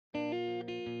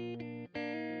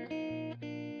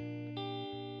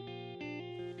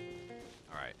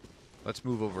Let's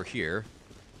move over here.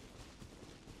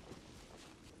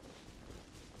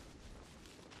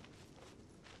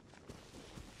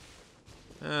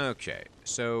 Okay,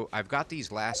 so I've got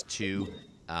these last two,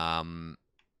 of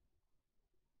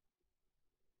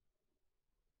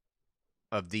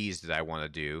these that I want to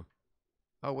do.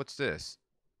 Oh, what's this?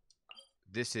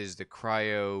 This is the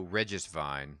Cryo Regis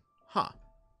Vine. Huh.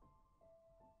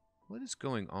 What is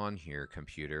going on here,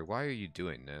 computer? Why are you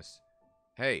doing this?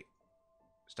 Hey,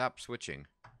 stop switching.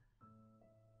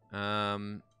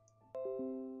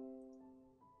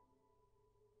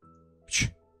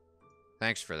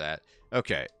 Thanks for that.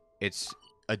 Okay, it's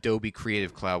Adobe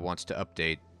Creative Cloud wants to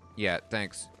update. Yeah,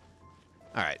 thanks.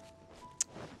 Alright.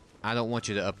 I don't want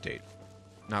you to update.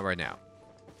 Not right now.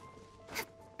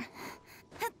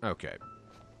 Okay.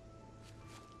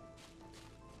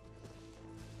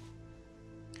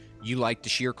 You like the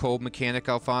sheer cold mechanic,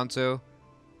 Alfonso?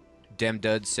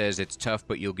 Demdud says it's tough,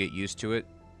 but you'll get used to it.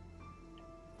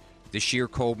 The sheer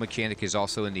cold mechanic is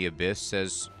also in the abyss,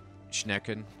 says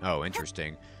Schnecken. Oh,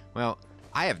 interesting. Well,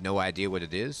 I have no idea what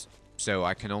it is, so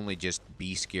I can only just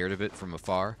be scared of it from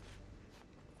afar.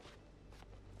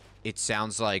 It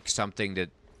sounds like something that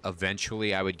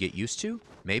eventually I would get used to,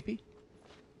 maybe?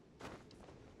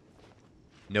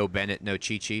 No Bennett, no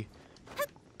Chi-Chi.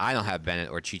 I don't have Bennett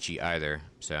or Chi-Chi either,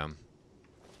 so...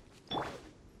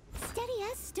 Steady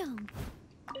as stone.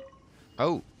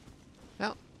 Oh.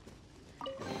 Well,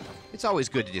 it's always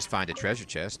good to just find a treasure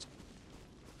chest.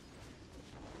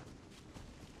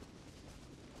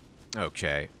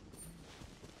 Okay.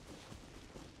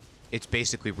 It's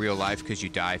basically real life because you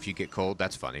die if you get cold.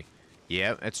 That's funny.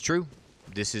 Yeah, that's true.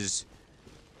 This is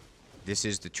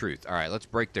the truth. All right, let's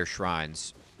break their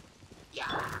shrines.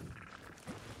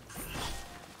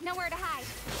 Nowhere to hide.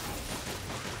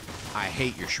 I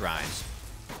hate your shrines.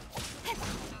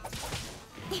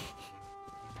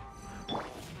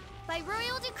 By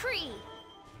royal decree.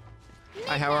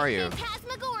 Hi, how are you?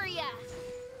 Phantasmagoria.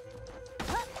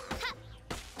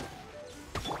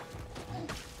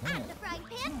 Out of the frying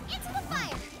pan, into the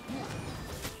fire.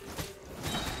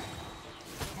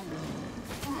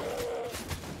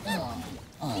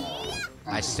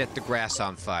 I set the grass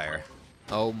on fire.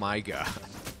 Oh my god.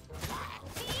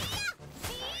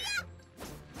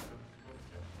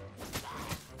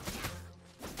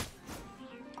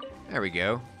 There we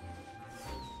go.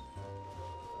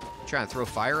 Trying to throw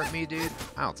fire at me, dude?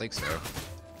 I don't think so.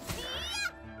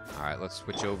 Alright, let's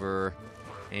switch over.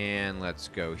 And let's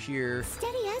go here.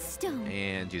 Steady as stone.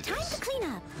 And do Time this. to clean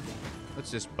up.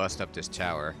 Let's just bust up this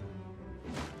tower.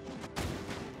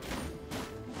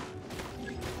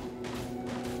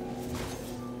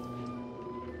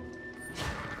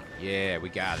 Yeah, we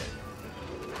got it.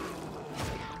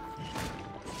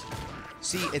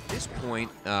 See, at this point,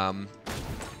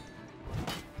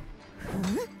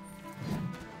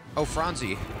 Oh,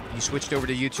 Franzi, you switched over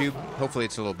to YouTube? Hopefully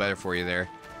it's a little better for you there.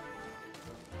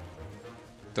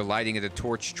 The lighting of the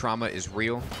torch trauma is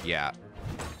real? Yeah.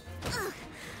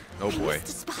 Oh boy.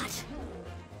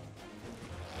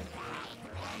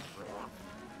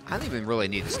 I don't even really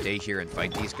need to stay here and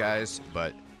fight these guys,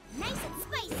 but... Nice and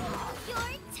spicy. You're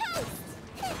toast.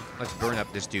 Let's burn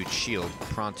up this dude's shield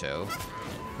pronto.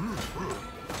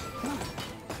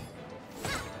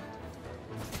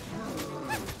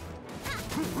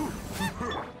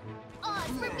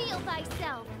 Oz, reveal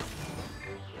thyself.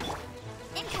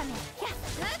 Incoming.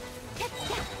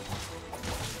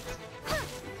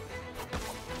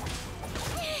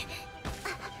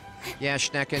 Yeah,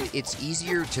 Schnecken, it's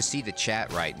easier to see the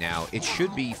chat right now. It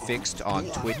should be fixed on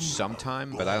Twitch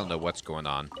sometime, but I don't know what's going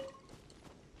on.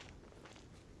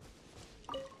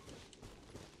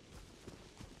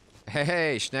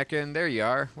 Hey, Schnecken, there you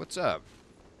are. What's up?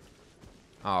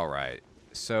 Alright,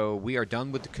 so we are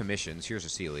done with the commissions. Here's a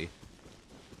Sealy.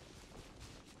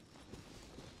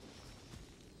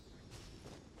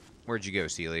 Where'd you go,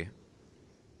 Sealy?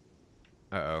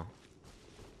 Uh-oh.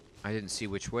 I didn't see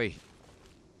which way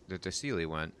that the Sealy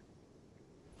went.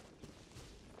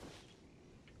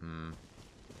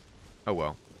 Oh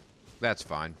well. That's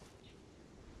fine.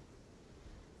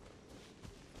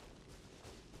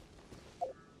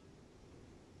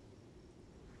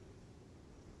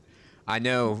 I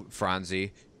know,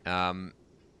 Franzi.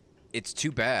 It's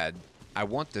too bad. I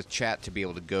want the chat to be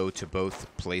able to go to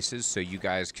both places so you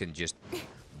guys can just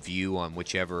view on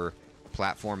whichever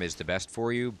platform is the best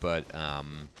for you, but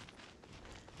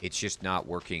it's just not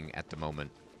working at the moment.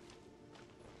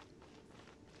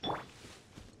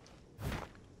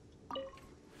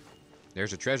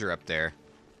 There's a treasure up there.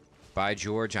 By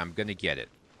George, I'm gonna get it.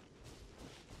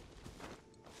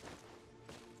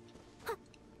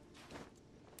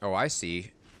 Oh, I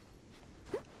see.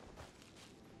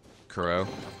 Kuro.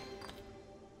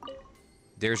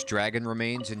 There's dragon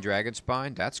remains in Dragon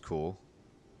Spine. That's cool.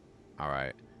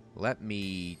 Alright. Let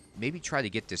me maybe try to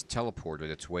get this teleporter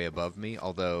that's way above me.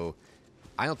 Although,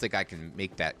 I don't think I can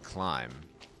make that climb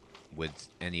with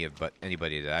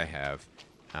anybody that I have.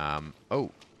 Oh.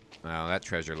 Well, that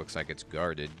treasure looks like it's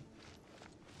guarded.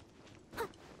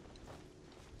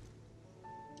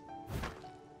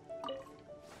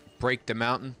 Break the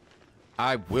mountain?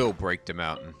 I will break the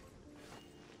mountain.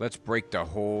 Let's break the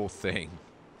whole thing.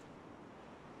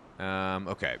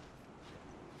 Okay.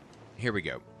 Here we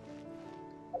go.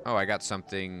 Oh, I got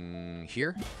something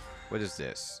here? What is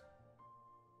this?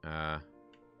 Oh,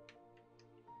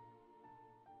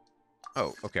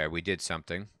 okay, we did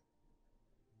something.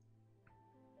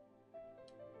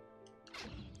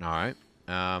 Alright.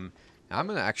 I'm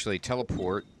gonna actually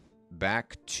teleport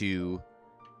back to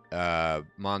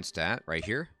Mondstadt right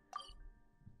here.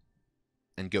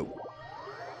 And go.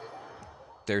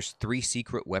 There's 3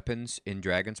 secret weapons in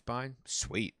Dragonspine.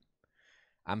 Sweet.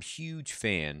 I'm a huge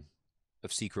fan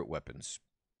of secret weapons.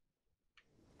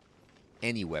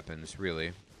 Any weapons,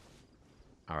 really.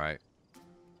 Alright.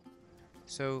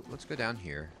 So, let's go down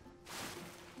here.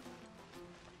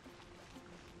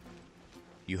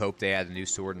 You hope they add a new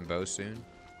sword and bow soon?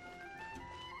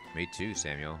 Me too,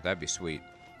 Samuel. That'd be sweet.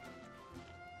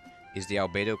 Is the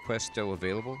Albedo quest still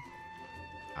available?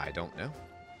 I don't know.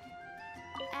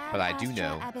 But I do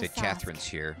know that Catherine's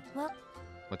here.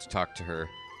 Let's talk to her.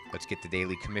 Let's get the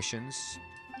daily commissions.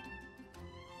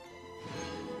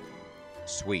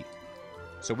 Sweet.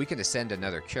 So we can ascend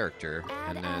another character,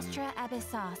 and then... Astra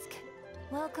Abyssosk.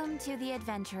 Welcome to the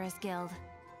Adventurers Guild.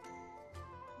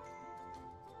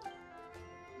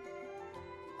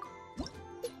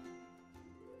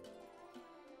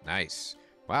 Nice.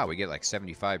 Wow, we get like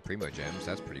 75 Primo Gems.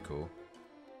 That's pretty cool.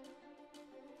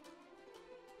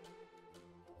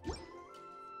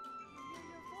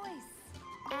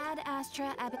 Add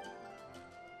Astra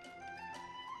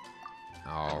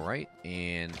Alright,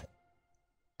 and...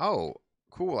 Oh,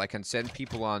 cool. I can send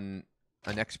people on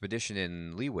an expedition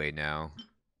in Leeway now.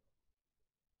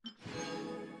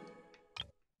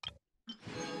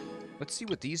 Let's see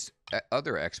what these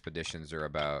other expeditions are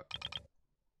about.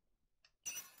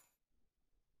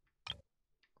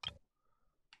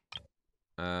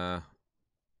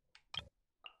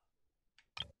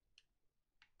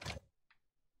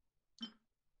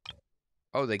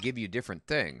 Oh, they give you different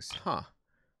things. Huh.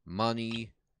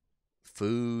 Money,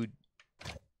 food.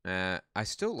 I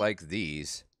still like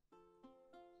these.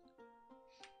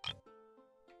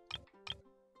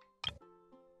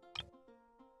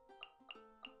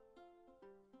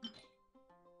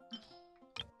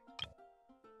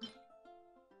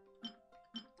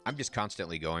 I'm just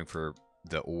constantly going for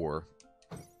the ore.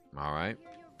 Alright.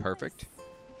 Perfect.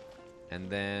 And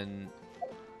then...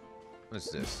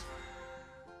 What's this?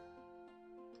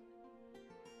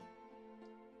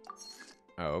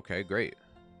 Oh, okay, great.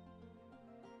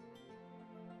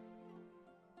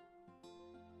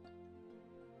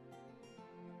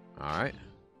 Alright.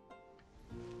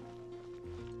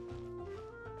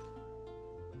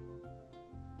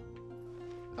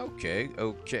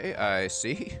 Okay, I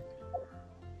see.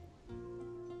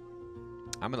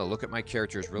 I'm gonna look at my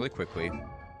characters really quickly.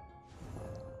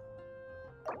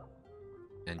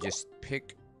 And just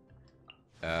pick...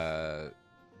 I'm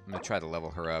gonna try to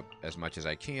level her up as much as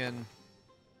I can.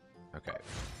 Okay.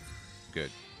 Good.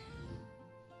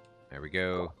 There we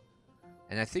go.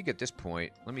 And I think at this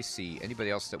point, let me see, anybody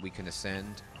else that we can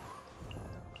ascend?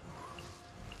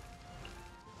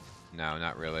 No,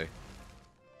 not really.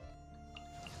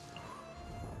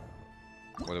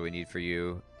 What do we need for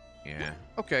you? Yeah.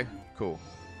 Okay, cool.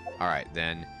 Alright,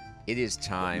 then it is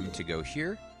time to go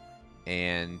here.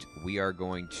 And we are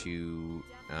going to...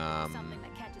 something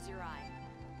that catches your eye.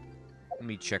 Let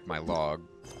me check my log.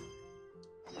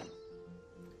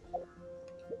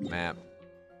 Map.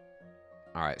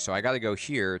 Alright, so I gotta go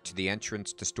here to the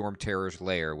entrance to Storm Terror's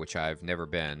lair, which I've never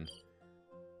been.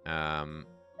 So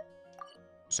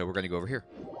we're gonna go over here.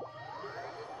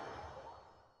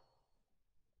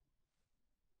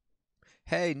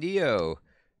 Hey, Neo!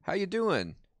 How you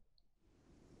doing?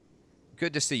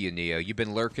 Good to see you, Neo. You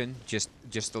been lurking? Just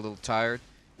a little tired?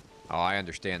 Oh, I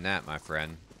understand that, my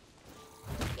friend.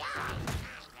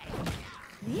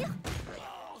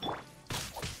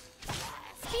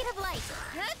 Speed of light.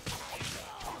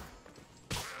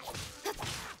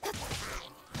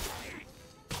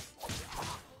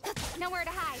 Nowhere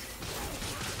to hide.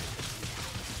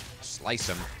 Slice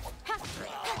him.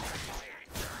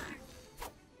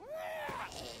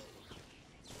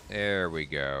 There we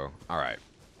go. Alright.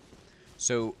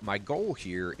 So my goal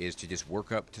here is to just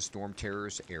work up to Storm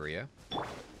Terror's area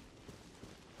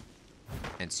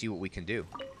and see what we can do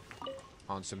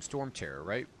on some Storm Terror,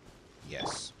 right?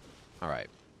 Yes. All right.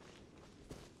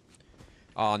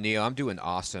 Oh, Neal, I'm doing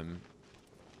awesome.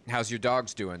 How's your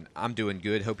dogs doing? I'm doing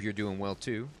good. Hope you're doing well,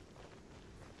 too.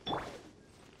 Out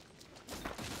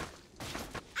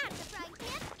of the frying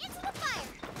pan, into the fire.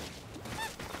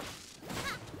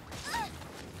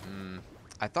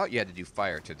 I thought you had to do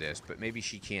fire to this, but maybe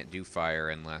she can't do fire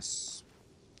unless...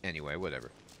 Anyway, whatever.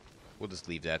 We'll just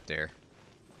leave that there.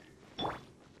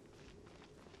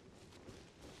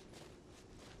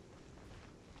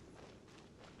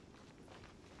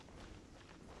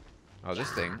 Oh,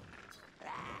 this thing.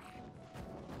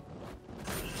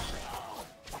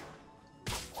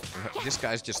 This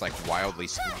guy's just like wildly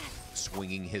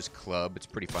swinging his club. It's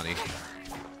pretty funny.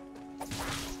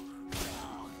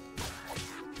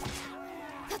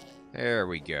 There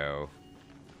we go.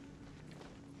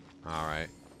 Alright.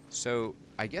 So,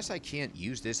 I guess I can't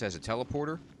use this as a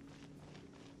teleporter.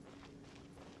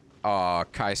 Aw,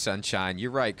 Kai Sunshine.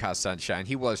 You're right, Kai Sunshine.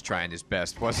 He was trying his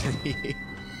best, wasn't he?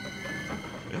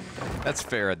 That's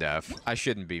fair enough. I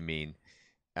shouldn't be mean.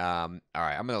 Alright,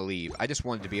 I'm gonna leave. I just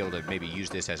wanted to be able to maybe use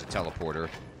this as a teleporter.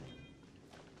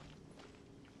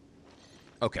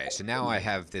 Okay, so now I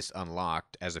have this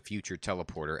unlocked as a future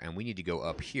teleporter, and we need to go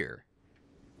up here.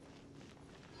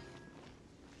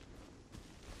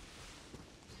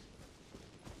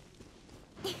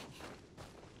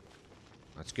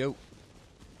 Let's go.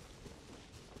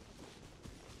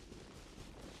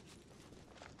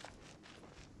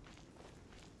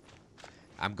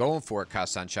 I'm going for it, Ka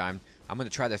Sunshine. I'm going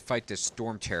to try to fight this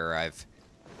Storm Terror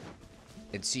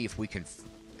and see if we can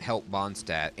help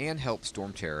Mondstadt and help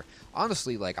Storm Terror.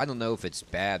 Honestly, like, I don't know if it's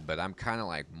bad, but I'm kind of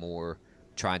like more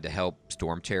trying to help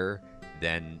Storm Terror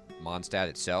than Mondstadt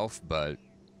itself, but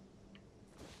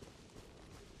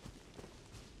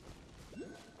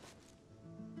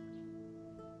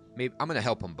maybe I'm going to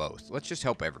help them both. Let's just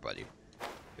help everybody.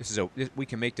 We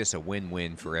can make this a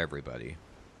win-win for everybody.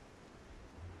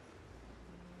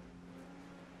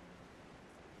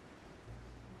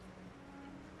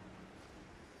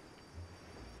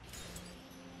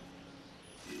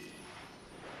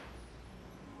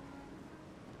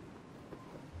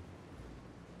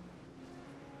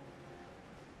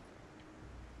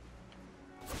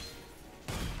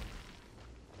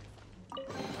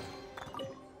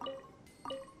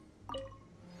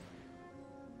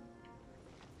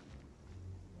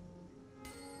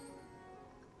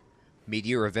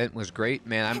 Meteor event was great.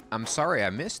 Man, I'm sorry I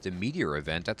missed the meteor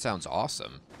event. That sounds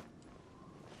awesome.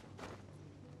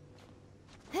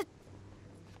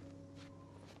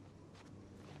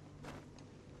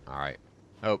 Alright.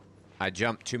 Oh, I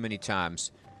jumped too many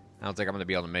times. I don't think I'm going to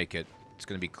be able to make it. It's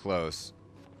going to be close.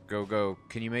 Go, go.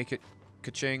 Can you make it,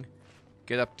 Ka-ching?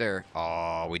 Get up there.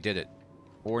 Oh, we did it.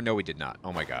 Or no, we did not.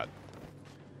 Oh my god.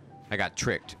 I got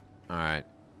tricked. Alright.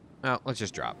 Well, let's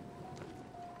just drop.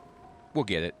 We'll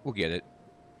get it. We'll get it.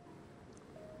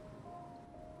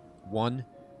 1,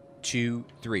 2,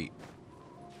 3.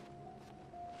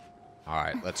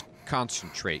 Alright, let's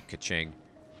concentrate, Ka-ching.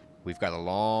 We've got a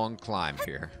long climb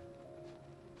here.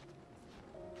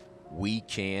 We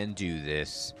can do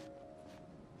this.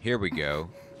 Here we go.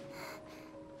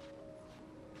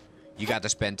 You got to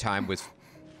spend time with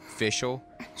Fischl,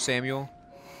 Samuel.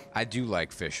 I do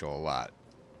like Fischl a lot.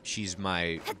 She's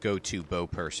my go-to bow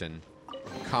person.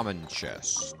 Common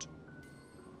chest.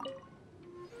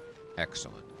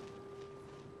 Excellent.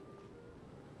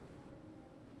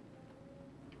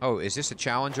 Oh, is this a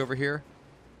challenge over here?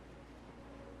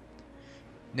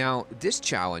 Now, this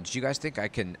challenge, do you guys think I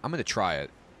can... I'm going to try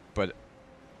it, but...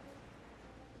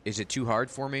 Is it too hard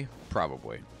for me?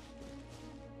 Probably.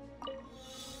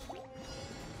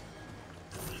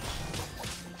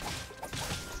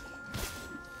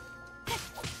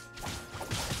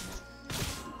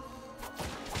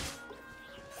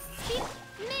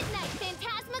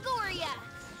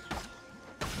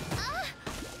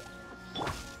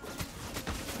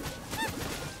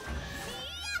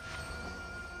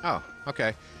 Oh,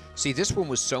 okay. See, this one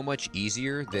was so much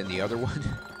easier than the other one,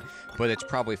 but it's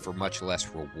probably for much less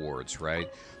rewards,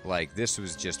 right? Like, this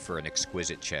was just for an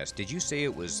exquisite chest. Did you say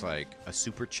it was, like, a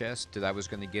super chest that I was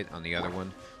going to get on the other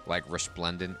one? Like,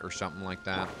 resplendent or something like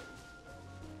that?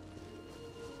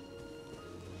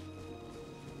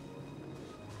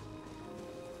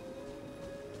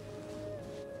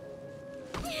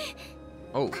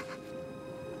 Oh.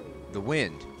 The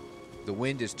wind. The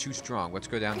wind is too strong. Let's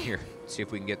go down here. See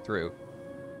if we can get through.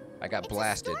 I got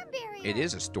blasted. It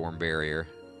is a storm barrier.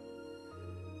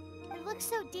 It looks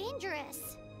so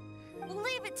dangerous.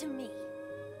 Leave it to me.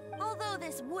 Although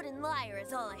this wooden lyre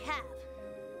is all I have.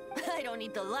 I don't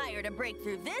need the lyre to break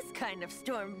through this kind of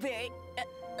storm very...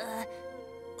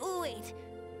 wait.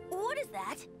 What is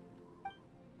that?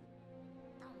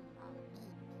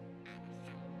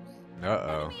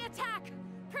 Uh-oh. Enemy attack!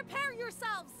 Prepare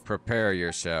yourselves! Prepare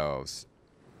yourselves.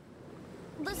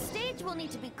 The stage will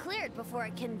need to be cleared before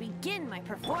I can begin my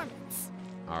performance.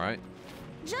 All right.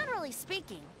 Generally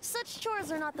speaking, such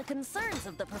chores are not the concerns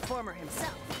of the performer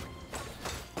himself.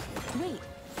 Wait,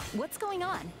 what's going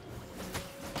on?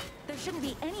 There shouldn't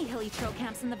be any hilly trail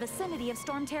camps in the vicinity of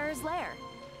Storm Terror's lair.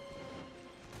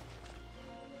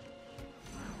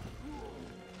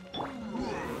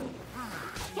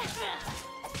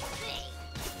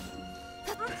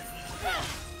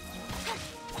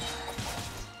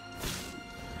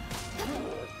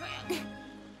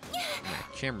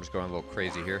 Camera's going a little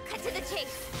crazy here. Cut to the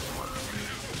chase.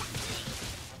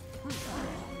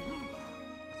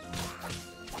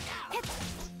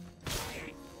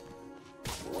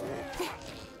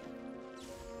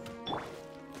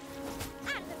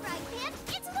 Out of the frying pan,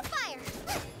 into the fire.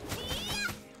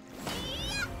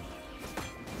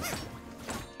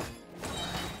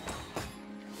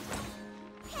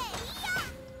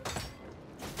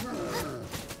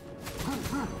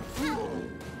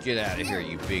 Get out of here,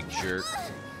 you big jerk.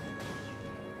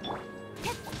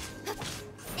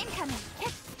 Incoming.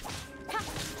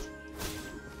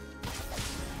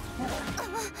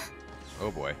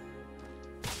 Oh boy.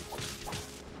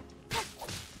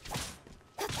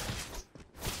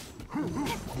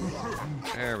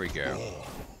 There we go.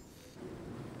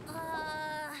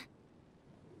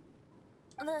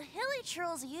 The hilly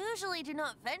trolls usually do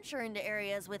not venture into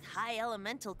areas with high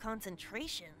elemental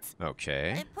concentrations.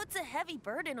 Okay. It puts a heavy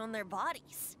burden on their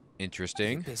bodies.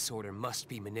 Interesting. This order must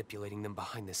be manipulating them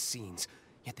behind the scenes,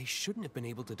 yet they shouldn't have been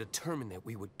able to determine that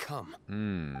we would come.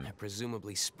 They're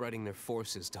presumably spreading their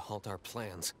forces to halt our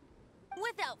plans.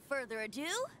 Without further ado,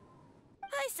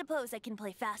 I suppose I can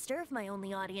play faster if my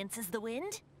only audience is the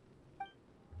wind.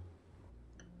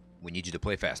 We need you to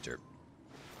play faster.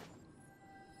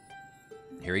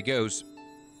 Here he goes.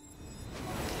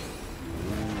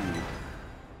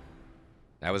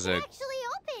 That was Actually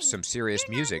open. some serious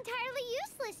You're music. Not entirely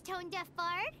useless, tone-deaf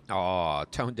bard. Aw,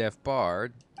 tone-deaf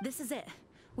bard. This is it.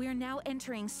 We are now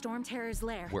entering Storm Terror's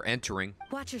lair. We're entering.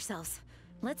 Watch yourselves.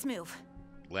 Let's move.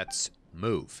 Let's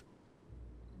move.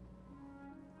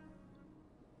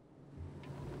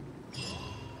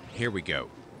 Here we go.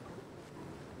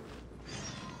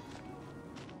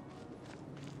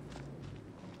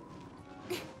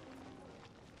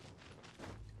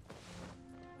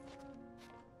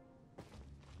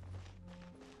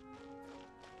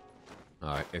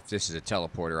 Alright, if this is a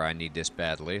teleporter, I need this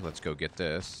badly. Let's go get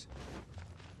this.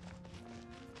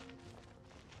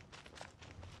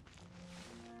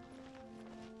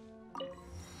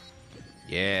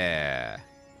 Yeah.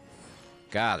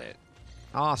 Got it.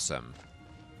 Awesome.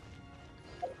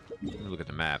 Let me look at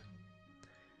the map.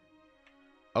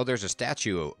 Oh, there's a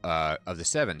statue of the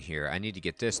 7 here. I need to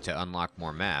get this to unlock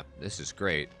more map. This is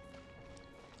great.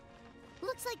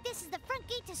 Looks like this is the front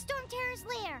gate to Storm Terror's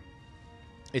lair.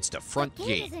 It's the front The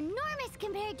gate. is enormous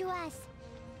compared to us.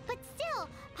 But still,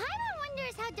 Paimon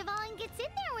wonders how Dvalin gets in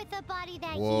there with a body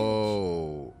that huge.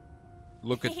 Whoa.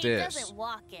 Look at He this. doesn't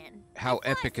walk in. How He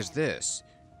epic is flies this?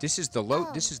 This is the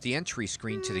Oh. this is the entry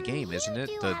screen to the game, isn't it?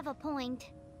 You do have a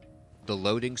point. The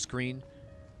loading screen.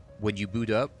 When you boot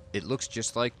up, it looks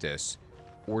just like this.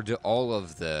 Or do all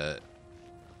of the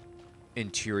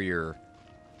interior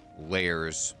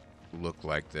layers look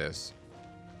like this?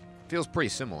 Feels pretty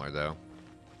similar though.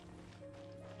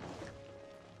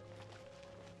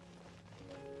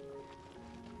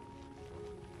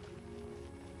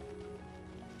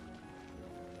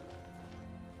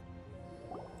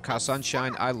 Ka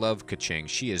Sunshine, I love Kaching.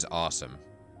 She is awesome.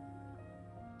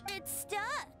 It's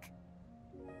stuck.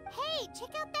 Hey,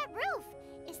 check out that roof.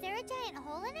 Is there a giant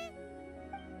hole in it?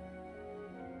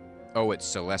 Oh, it's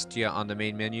Celestia on the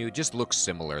main menu. It just looks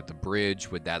similar. The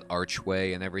bridge with that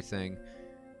archway and everything.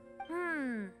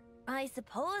 I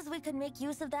suppose we could make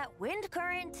use of that wind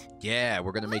current. Yeah,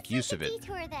 we're gonna make use of it.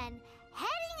 Detour then.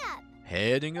 Heading up.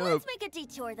 Heading up. Let's make a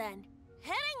detour then.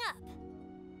 Heading up.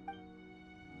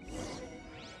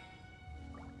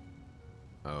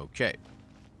 Okay.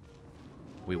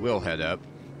 We will head up.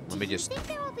 Let me just... think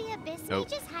there will be abyss Nope.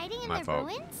 mages hiding in My the fault.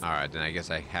 ruins? Alright, then I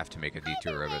guess I have to make a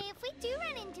detour of it. If we do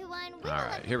run into one, we will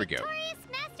Alright, let the here we go. victorious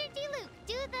Master Diluc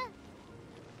do the...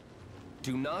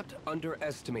 Do not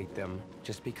underestimate them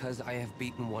just because I have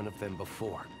beaten one of them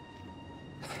before.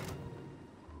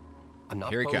 I'm not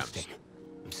Here he boasting.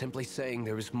 comes. I'm simply saying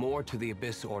there is more to the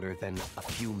Abyss Order than a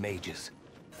few mages.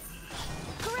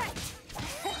 Correct.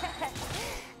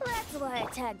 That's why I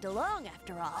tagged along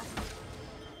after all.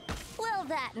 Well,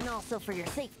 that and also for your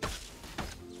safety.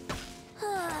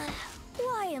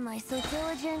 Why am I so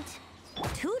diligent?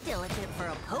 Too diligent for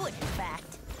a poet, in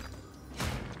fact.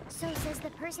 So says the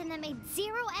person that made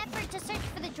zero effort to search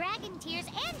for the dragon tears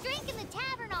and drink in the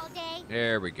tavern all day.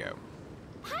 There we go.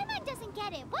 Paimon doesn't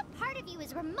get it. What part of you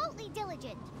is remotely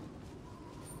diligent?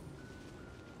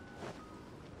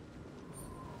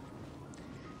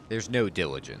 There's no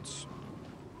diligence.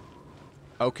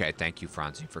 Okay, thank you,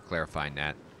 Franzi, for clarifying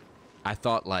that. I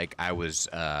thought, like, I was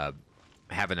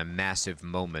having a massive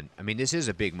moment. I mean, this is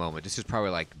a big moment. This is probably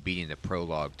like beating the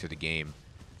prologue to the game.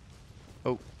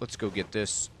 Oh, let's go get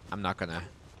this. I'm not gonna...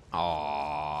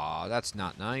 Aww, that's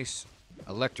not nice.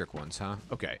 Electric ones, huh?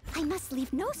 Okay. I must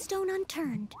leave no stone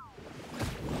unturned.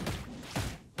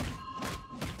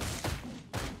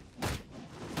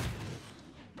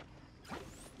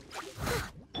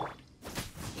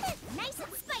 Nice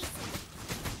and spicy.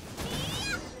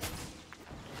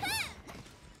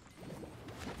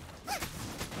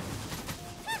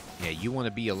 Yeah, you want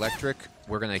to be electric?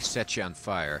 We're gonna set you on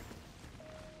fire.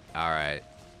 Alright.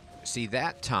 See,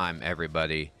 that time,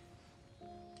 everybody...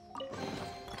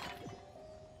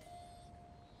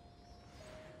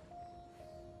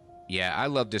 Yeah, I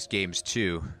love this games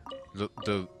too.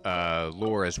 The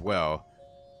lore as well.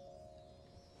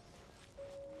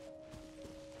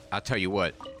 I'll tell you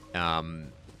what. I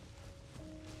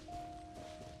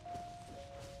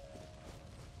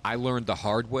learned the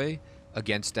hard way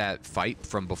against that fight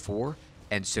from before,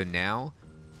 and so now,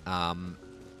 I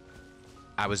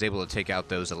was able to take out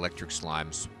those electric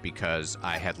slimes because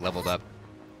I had leveled up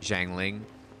Zhangling.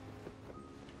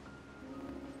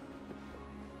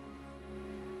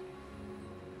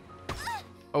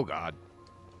 Oh god.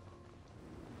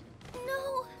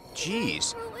 No.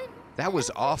 Jeez. That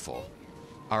was awful.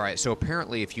 Alright, so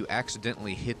apparently if you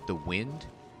accidentally hit the wind,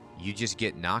 you just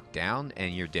get knocked down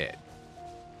and you're dead.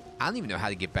 I don't even know how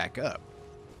to get back up.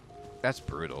 That's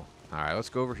brutal. Alright, let's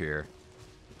go over here.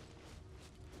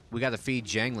 We gotta feed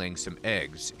Zhangling some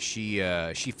eggs. She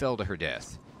fell to her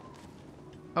death.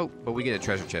 Oh, but we get a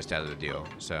treasure chest out of the deal,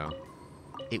 so...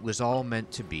 It was all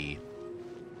meant to be.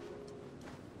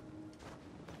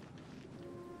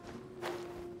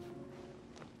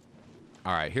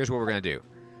 Alright, here's what we're gonna do.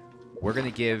 We're gonna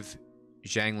give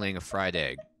Zhangling a fried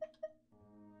egg.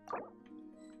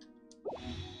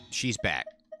 She's back.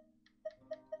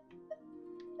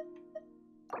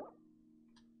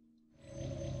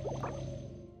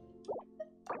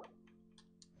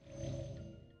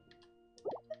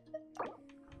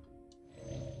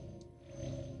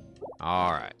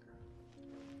 Alright.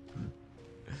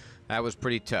 That was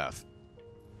pretty tough.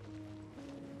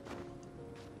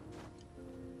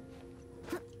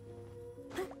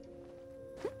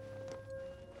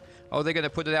 Oh, they're gonna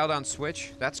put it out on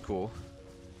Switch? That's cool.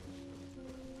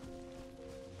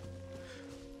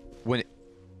 When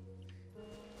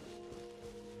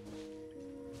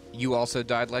you also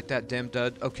died like that, Dem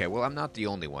Dud? Okay, well, I'm not the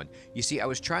only one. You see, I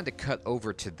was trying to cut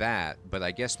over to that, but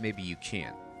I guess maybe you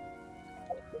can't.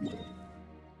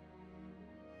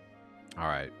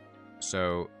 Alright,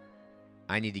 so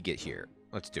I need to get here.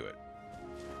 Let's do it.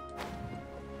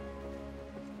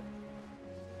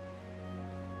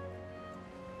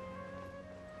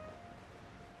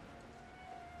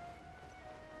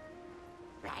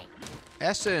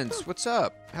 Essence, what's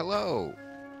up? Hello.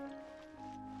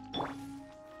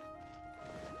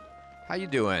 How you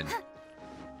doing?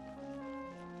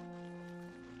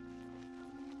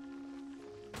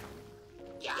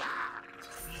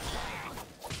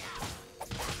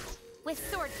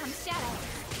 With sword comes shadow.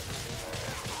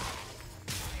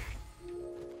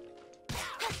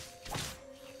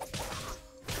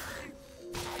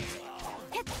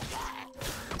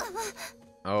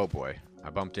 Oh boy, I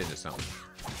bumped into something.